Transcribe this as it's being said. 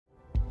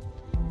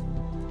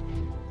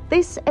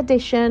This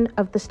edition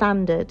of The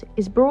Standard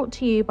is brought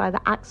to you by the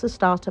AXA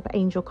Startup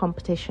Angel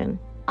Competition.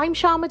 I'm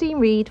Sharmadean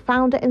Reid,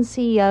 founder and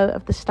CEO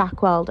of The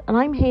Stack World, and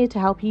I'm here to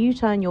help you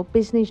turn your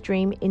business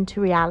dream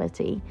into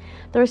reality.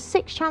 There are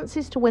 6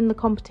 chances to win the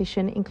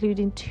competition,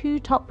 including 2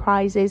 top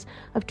prizes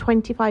of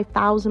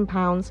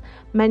 £25,000,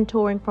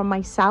 mentoring from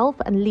myself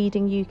and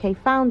leading UK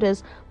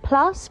founders,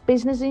 plus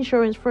business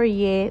insurance for a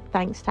year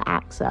thanks to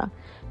AXA.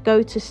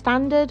 Go to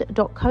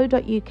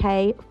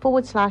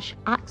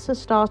standard.co.uk/AXA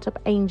Startup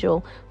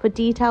Angel for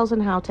details on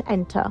how to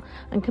enter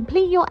and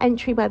complete your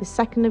entry by the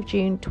 2nd of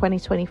June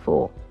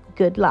 2024.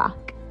 Good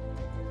luck.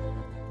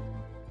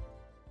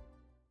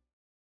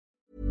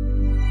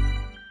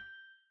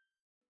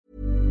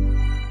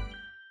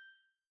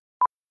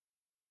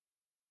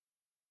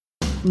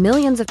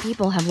 Millions of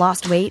people have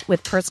lost weight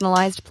with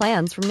personalized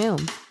plans from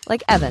Noom.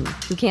 Like Evan,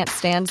 who can't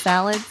stand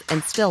salads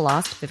and still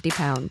lost 50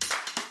 pounds.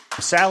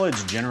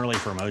 Salads generally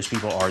for most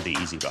people are the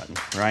easy button,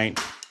 right?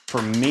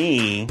 For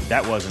me,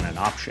 that wasn't an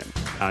option.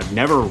 I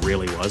never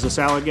really was a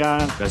salad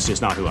guy. That's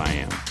just not who I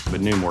am.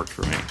 But Noom worked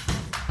for me.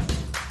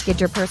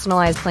 Get your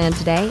personalized plan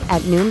today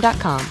at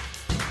Noom.com.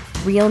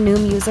 Real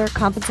Noom user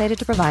compensated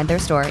to provide their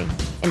story.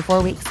 In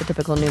 4 weeks, the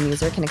typical Noom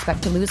user can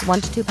expect to lose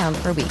 1 to 2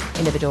 pounds per week.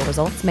 Individual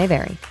results may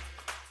vary.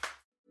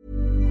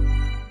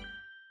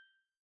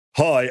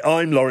 Hi,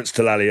 I'm Lawrence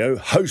Dallaglio,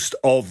 host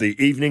of the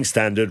Evening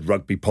Standard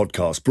Rugby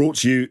Podcast, brought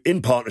to you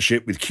in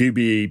partnership with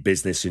QBE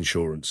Business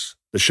Insurance.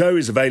 The show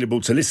is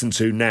available to listen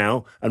to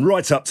now and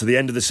right up to the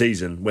end of the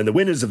season, when the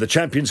winners of the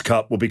Champions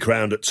Cup will be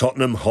crowned at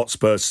Tottenham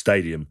Hotspur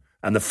Stadium,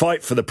 and the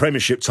fight for the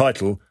Premiership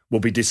title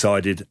will be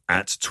decided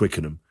at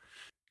Twickenham.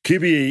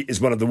 QBE is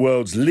one of the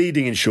world's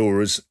leading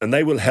insurers, and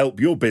they will help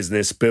your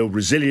business build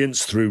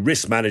resilience through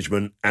risk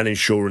management and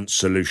insurance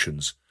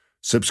solutions.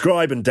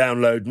 Subscribe and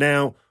download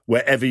now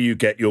wherever you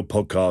get your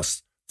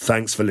podcasts.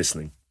 Thanks for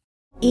listening.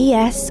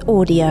 ES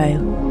Audio.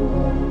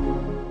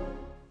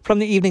 From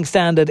the Evening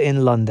Standard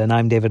in London,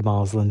 I'm David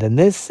Marsland, and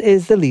this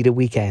is the Leader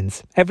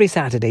Weekends. Every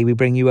Saturday, we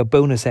bring you a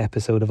bonus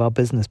episode of our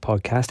business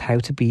podcast, How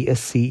to Be a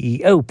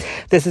CEO.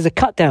 This is a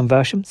cut-down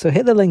version, so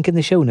hit the link in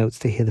the show notes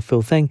to hear the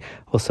full thing,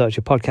 or search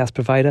your podcast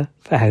provider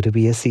for How to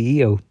Be a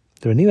CEO.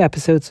 There are new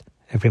episodes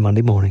every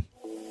Monday morning.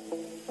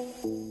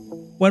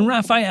 When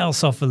Raphael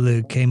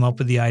Sofoluke came up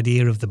with the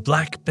idea of the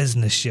Black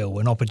Business Show,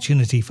 an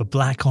opportunity for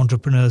black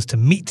entrepreneurs to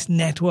meet,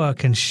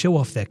 network and show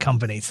off their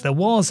companies, there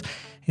was,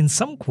 in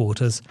some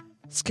quarters,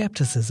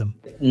 skepticism.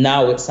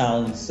 Now it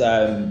sounds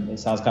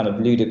kind of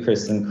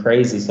ludicrous and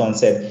crazy. Someone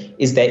said,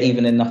 is there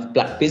even enough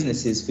black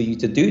businesses for you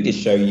to do this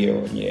show year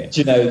on year?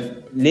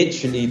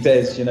 Literally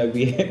there's,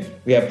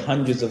 we have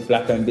hundreds of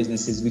black-owned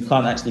businesses. We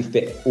can't actually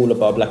fit all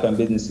of our black-owned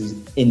businesses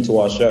into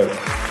our show.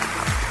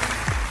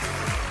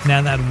 Now,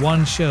 that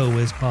one show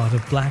is part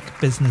of Black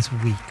Business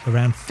Week.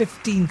 Around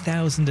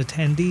 15,000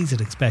 attendees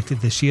are expected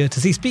this year to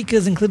see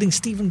speakers including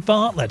Stephen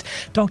Bartlett,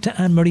 Dr.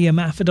 Anne-Maria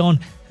Maffedon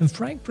and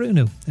Frank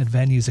Bruno at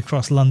venues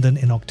across London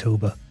in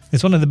October.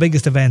 It's one of the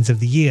biggest events of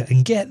the year,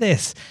 and get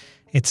this,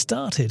 it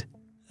started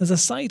as a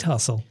side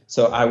hustle.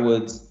 So I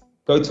would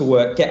go to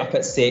work, get up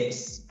at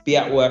 6, be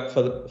at work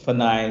for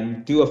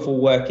 9, do a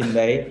full working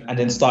day, and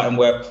then start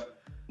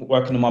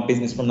working on my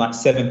business from like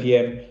 7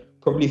 p.m,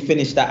 probably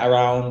finish that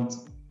around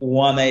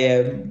 1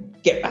 a.m,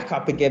 get back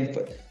up again.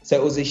 So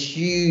it was a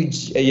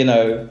huge,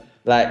 the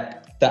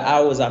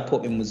hours I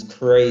put in was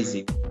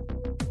crazy.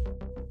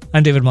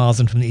 I'm David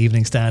Marsden from the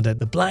Evening Standard.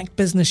 The Black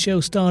Business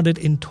Show started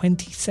in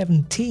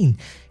 2017.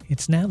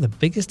 It's now the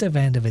biggest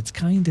event of its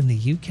kind in the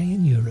UK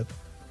and Europe.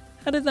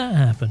 How did that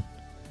happen?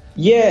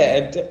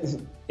 Yeah,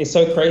 it's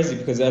so crazy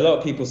because a lot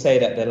of people say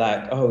that they're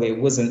like, oh,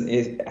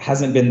 it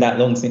hasn't been that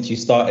long since you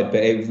started,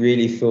 but it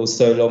really feels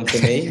so long for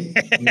me.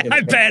 I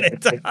bet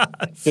it does.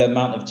 The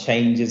amount of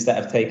changes that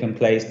have taken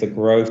place, the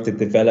growth, the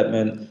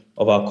development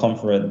of our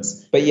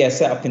conference. But yeah,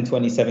 set up in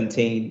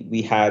 2017,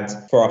 we had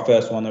for our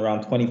first one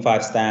around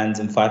 25 stands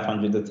and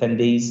 500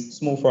 attendees.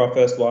 Small for our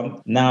first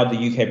one. Now the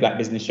UK Black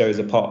Business Show is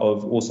a part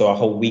of also a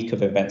whole week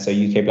of events, so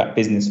UK Black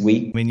Business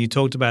Week. I mean, you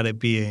talked about it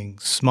being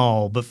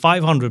small, but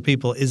 500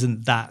 people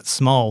isn't that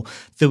small.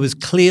 There was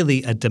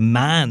clearly a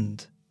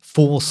demand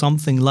for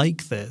something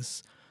like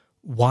this.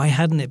 Why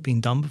hadn't it been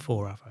done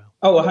before, Raphael?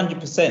 Oh,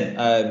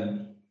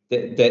 100%.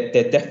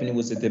 There definitely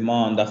was a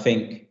demand.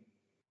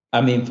 I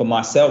mean, for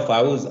myself,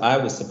 I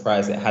was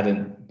surprised it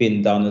hadn't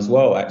been done as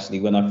well, actually,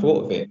 when I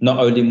thought of it. Not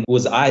only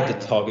was I the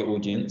target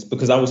audience,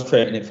 because I was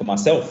creating it for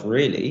myself,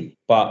 really,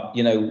 but,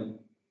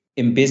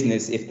 in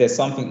business, if there's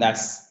something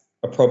that's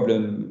a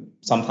problem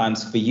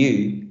sometimes for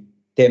you,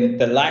 then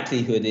the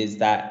likelihood is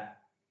that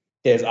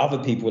there's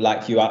other people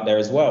like you out there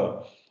as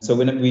well. So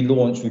when we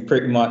launched, I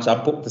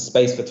booked the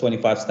space for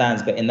 25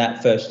 stands, but in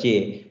that first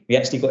year, we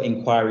actually got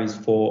inquiries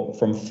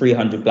from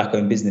 300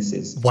 black-owned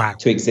businesses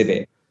to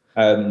exhibit.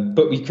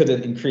 But we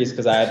couldn't increase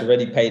because I had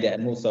already paid it,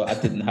 and also I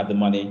didn't have the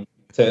money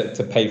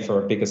to pay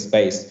for a bigger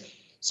space.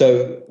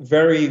 So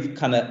very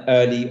kind of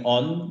early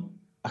on,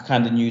 I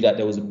kind of knew that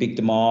there was a big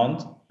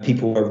demand.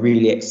 People were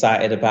really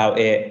excited about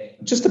it,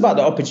 just about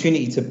the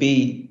opportunity to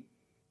be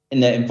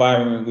in an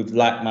environment with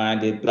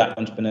like-minded Black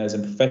entrepreneurs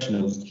and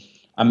professionals.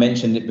 I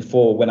mentioned it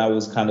before when I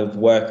was kind of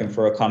working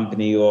for a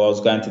company or I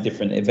was going to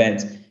different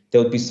events.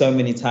 There would be so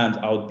many times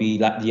I would be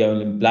like the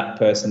only Black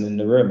person in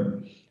the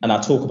room. And I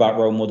talk about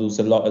role models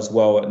a lot as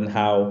well, and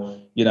how,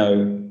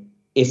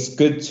 it's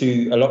good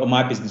to, a lot of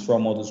my business role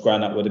models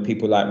growing up were the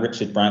people like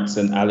Richard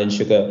Branson, Alan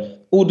Sugar,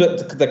 all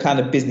the kind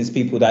of business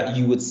people that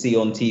you would see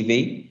on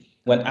TV,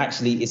 when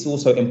actually it's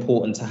also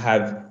important to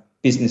have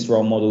business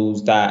role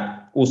models that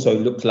also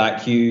look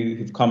like you,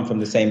 who've come from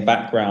the same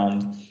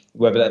background,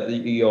 whether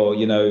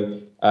you're,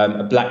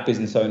 a Black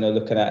business owner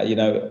looking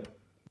at,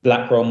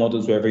 Black role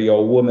models, whether you're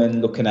a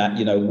woman looking at,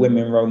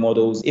 women role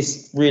models.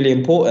 It's really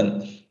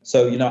important.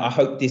 So, I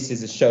hope this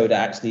is a show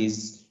that actually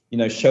is,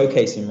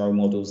 showcasing role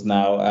models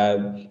now,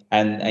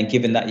 and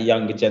giving that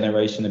younger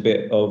generation a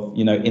bit of,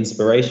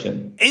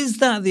 inspiration. Is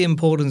that the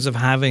importance of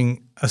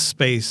having a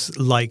space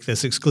like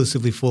this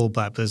exclusively for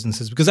Black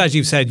businesses? Because as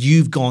you've said,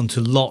 you've gone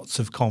to lots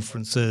of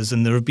conferences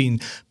and there have been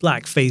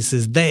Black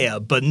faces there,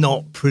 but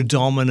not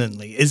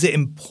predominantly. Is it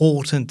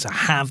important to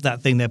have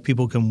that thing that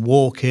people can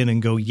walk in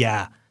and go,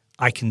 yeah,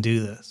 I can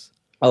do this?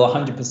 Oh,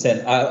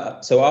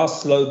 100%. So our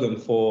slogan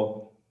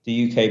for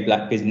the UK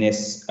Black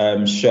Business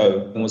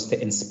show was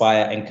to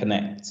inspire and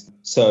connect.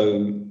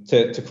 So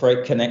to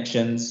create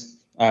connections,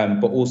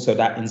 but also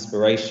that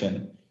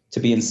inspiration, to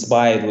be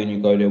inspired when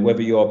you go there,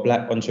 whether you're a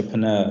Black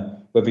entrepreneur,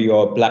 whether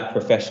you're a Black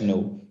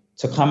professional,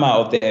 to come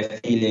out of there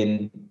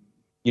feeling,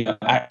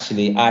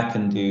 actually, I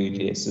can do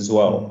this as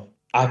well.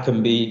 I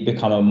can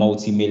become a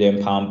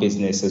multi-million pound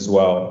business as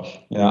well.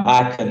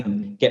 I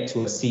can get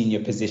to a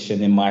senior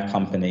position in my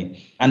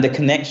company. And the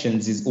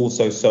connections is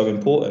also so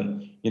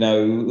important.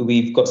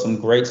 We've got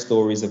some great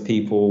stories of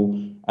people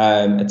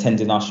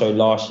attending our show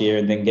last year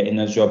and then getting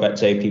a job at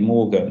JP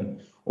Morgan.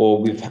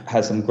 Or we've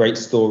had some great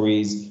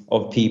stories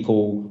of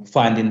people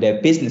finding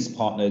their business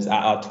partners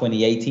at our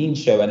 2018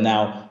 show, and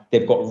now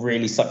they've got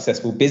really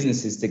successful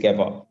businesses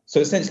together. So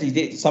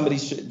essentially,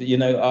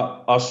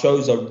 our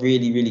shows are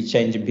really, really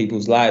changing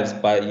people's lives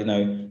by,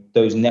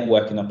 those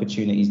networking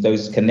opportunities,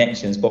 those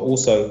connections, but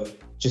also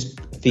just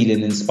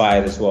feeling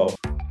inspired as well.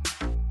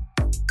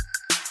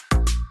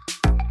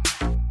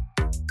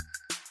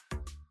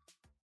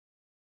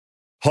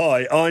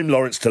 Hi, I'm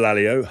Lawrence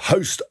Dallaglio,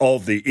 host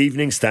of the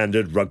Evening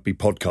Standard Rugby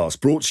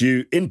Podcast, brought to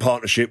you in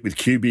partnership with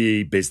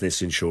QBE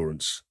Business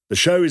Insurance. The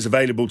show is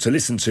available to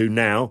listen to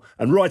now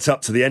and right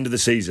up to the end of the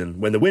season,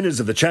 when the winners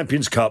of the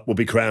Champions Cup will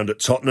be crowned at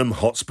Tottenham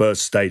Hotspur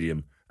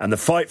Stadium, and the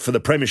fight for the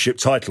Premiership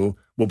title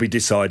will be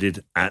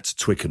decided at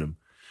Twickenham.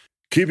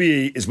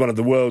 QBE is one of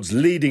the world's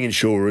leading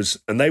insurers,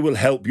 and they will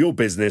help your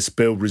business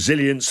build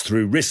resilience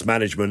through risk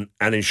management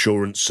and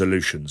insurance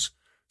solutions.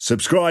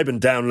 Subscribe and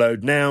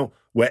download now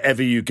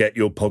wherever you get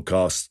your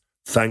podcasts.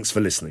 Thanks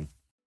for listening.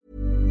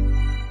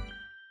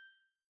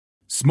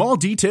 Small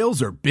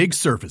details are big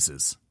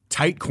surfaces.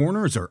 Tight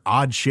corners are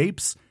odd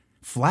shapes.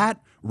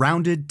 Flat,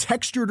 rounded,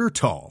 textured, or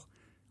tall.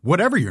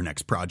 Whatever your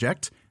next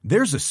project,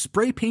 there's a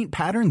spray paint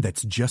pattern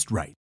that's just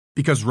right.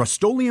 Because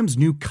Rust-Oleum's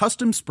new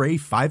Custom Spray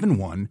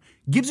 5-in-1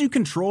 gives you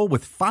control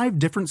with 5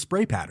 different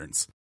spray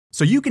patterns.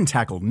 So you can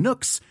tackle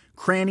nooks,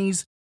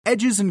 crannies,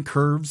 edges, and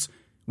curves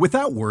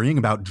without worrying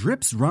about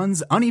drips,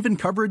 runs, uneven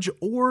coverage,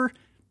 or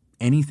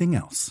anything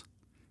else.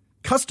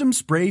 Custom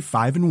Spray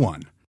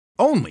 5-in-1.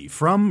 Only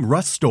from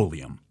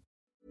Rust-Oleum.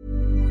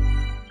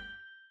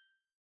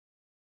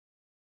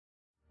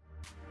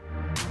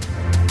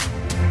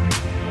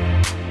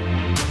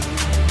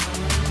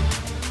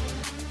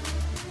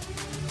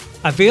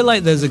 I feel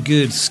like there's a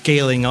good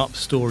scaling up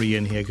story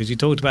in here, because you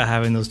talked about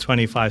having those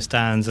 25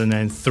 stands and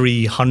then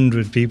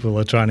 300 people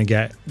are trying to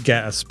get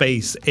a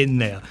space in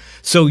there.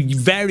 So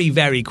very,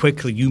 very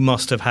quickly, you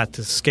must have had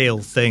to scale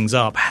things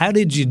up. How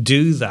did you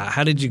do that?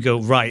 How did you go,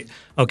 right,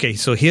 okay,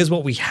 so here's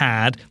what we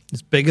had.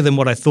 It's bigger than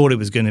what I thought it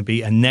was going to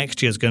be, and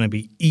next year's going to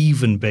be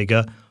even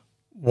bigger.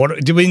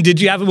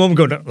 Did you have a moment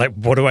going, like,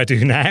 what do I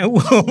do now?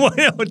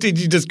 Or did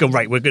you just go,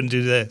 right, we're going to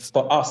do this?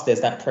 For us,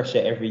 there's that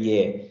pressure every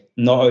year.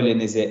 Not only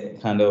is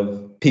it kind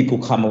of people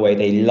come away,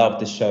 they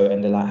love the show,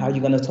 and they're like, how are you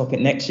going to top it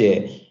next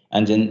year?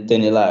 And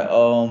then you're like,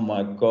 oh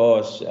my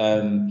gosh,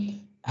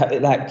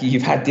 like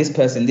you've had this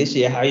person this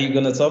year, how are you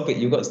going to top it?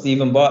 You've got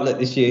Stephen Bartlett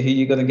this year, who are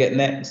you going to get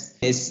next?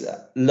 It's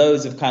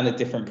loads of kind of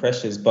different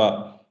pressures,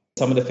 but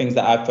some of the things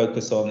that I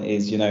focus on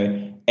is,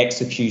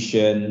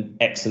 execution,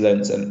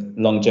 excellence, and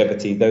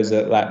longevity. Those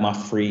are like my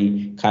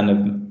 3 kind of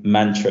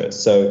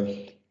mantras. So,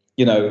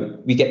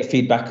 we get the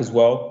feedback as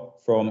well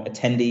from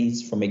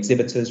attendees, from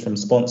exhibitors, from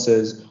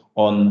sponsors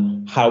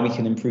on how we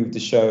can improve the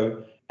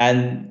show.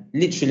 And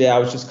literally, I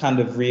was just kind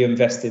of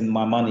reinvesting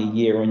my money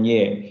year on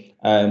year.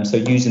 So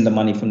using the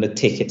money from the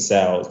ticket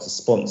sales, the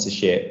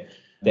sponsorship,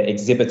 the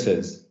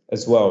exhibitors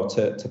as well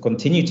to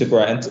continue to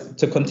grow and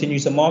to continue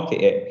to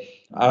market it.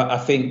 I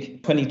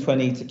think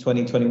 2020 to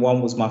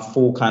 2021 was my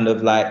full kind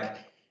of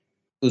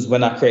it was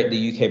when I created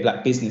the UK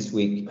Black Business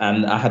Week,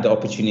 and I had the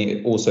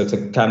opportunity also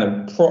to kind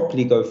of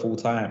properly go full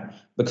time,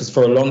 because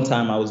for a long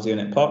time I was doing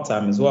it part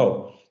time as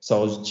well. So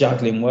I was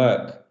juggling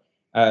work,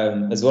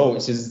 as well,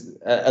 which is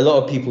a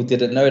lot of people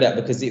didn't know that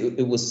because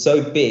it was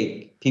so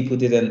big. People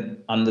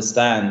didn't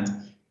understand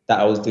that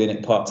I was doing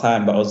it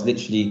part-time, but I was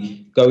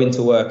literally going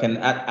to work. And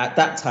at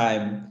that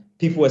time,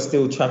 people were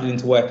still traveling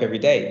to work every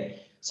day.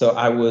 So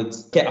I would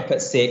get up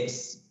at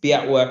 6, be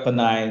at work for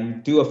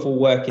 9, do a full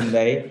working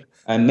day.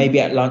 And maybe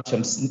at lunch,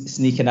 I'm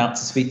sneaking out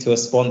to speak to a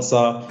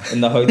sponsor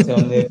in the hotel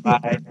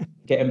nearby,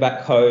 getting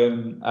back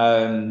home,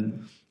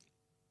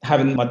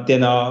 having my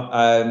dinner,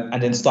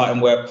 and then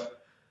starting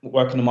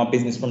working on my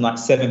business from like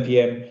 7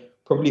 p.m.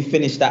 Probably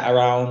finish that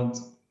around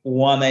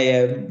 1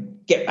 a.m.,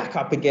 get back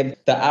up again.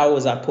 The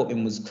hours I put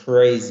in was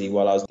crazy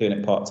while I was doing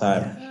it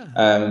part-time.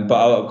 But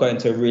I got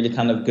into a really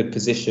kind of good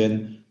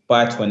position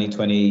by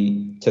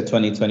 2020 to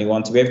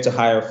 2021 to be able to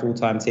hire a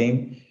full-time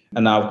team.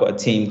 And now I've got a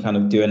team kind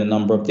of doing a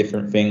number of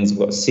different things. I've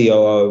got a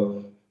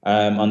COO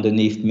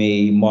underneath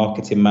me,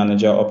 marketing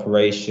manager,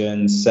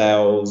 operations,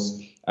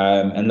 sales,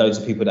 and loads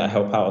of people that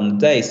help out on the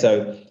day.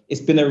 So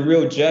it's been a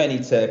real journey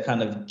to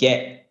kind of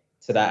get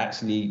to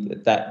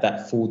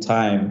that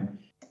full-time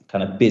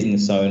kind of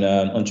business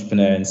owner,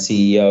 entrepreneur and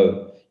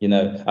CEO. You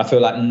know, I feel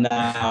like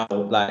now,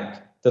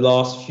 like the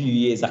last few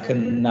years, I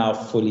can now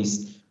fully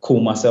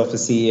call myself a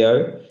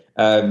CEO.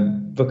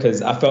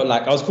 Because I felt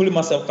like I was calling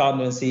myself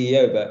founder and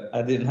CEO, but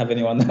I didn't have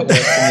anyone that worked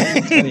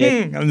for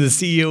me. I'm the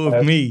CEO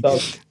of me.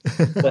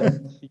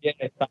 Yeah,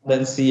 founder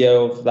and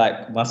CEO of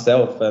like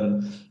myself.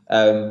 And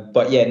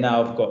but yeah,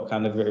 now I've got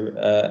kind of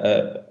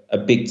a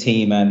big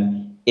team,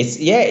 and it's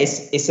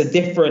a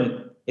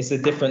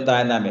different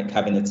dynamic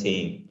having a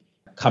team,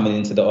 coming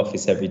into the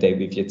office every day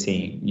with your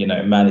team, you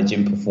know,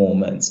 managing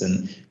performance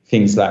and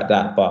things like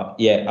that. But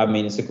yeah, I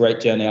mean, it's a great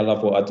journey. I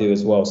love what I do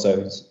as well. So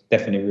it's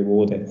definitely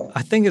rewarding.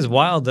 I think it's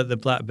wild that the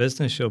Black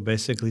Business Show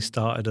basically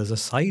started as a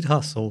side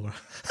hustle.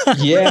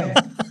 Yeah.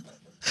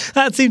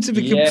 That seems to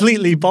be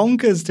completely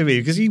bonkers to me,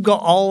 because you've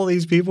got all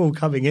these people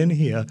coming in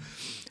here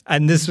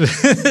and this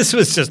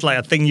was just like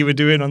a thing you were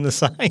doing on the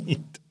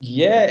side.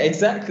 Yeah,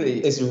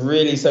 exactly. It's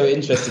really so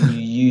interesting you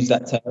use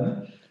that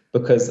term,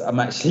 because I'm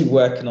actually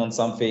working on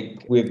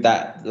something with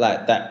that,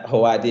 like that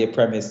whole idea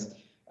premise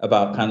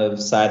about kind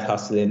of side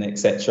hustling,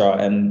 etc.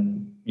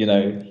 And, you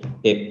know,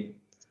 it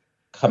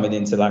coming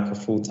into like a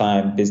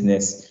full-time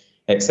business,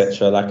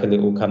 etc., like a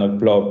little kind of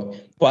blog.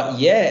 But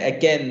yeah,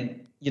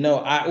 again, you know,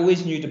 I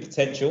always knew the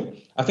potential.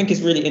 I think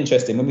it's really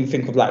interesting when we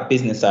think of like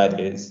business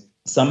ideas.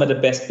 Some of the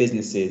best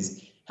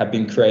businesses have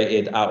been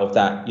created out of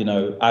that, you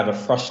know, either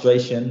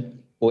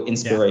frustration or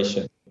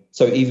inspiration. Yeah.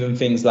 So even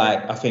things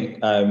like, I think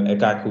a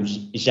guy called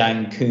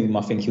Zhang Koom,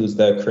 I think he was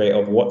the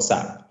creator of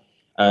WhatsApp.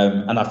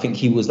 And I think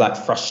he was like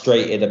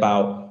frustrated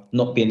about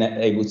not being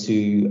able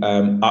to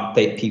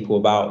update people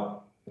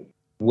about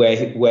where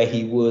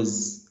he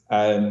was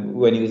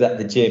when he was at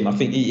the gym. I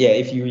think, yeah,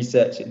 if you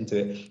research into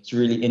it, it's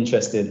really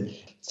interesting.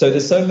 So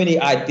there's so many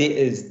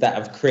ideas that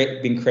have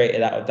been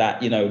created out of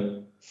that, you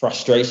know,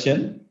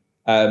 frustration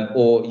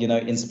or, you know,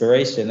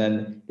 inspiration.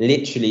 And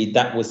literally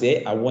that was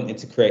it. I wanted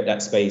to create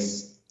that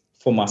space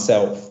for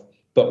myself,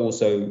 but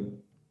also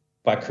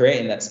by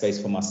creating that space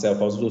for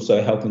myself, I was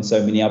also helping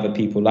so many other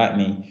people like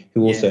me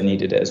who also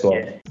needed it as well.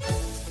 Yeah.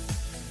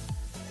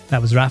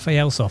 That was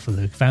Raphael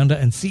Sofoluke, founder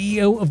and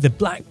CEO of The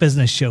Black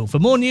Business Show. For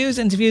more news,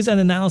 interviews and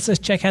analysis,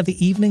 check out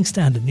the Evening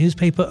Standard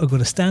newspaper or go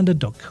to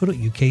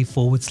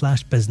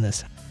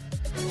standard.co.uk/business.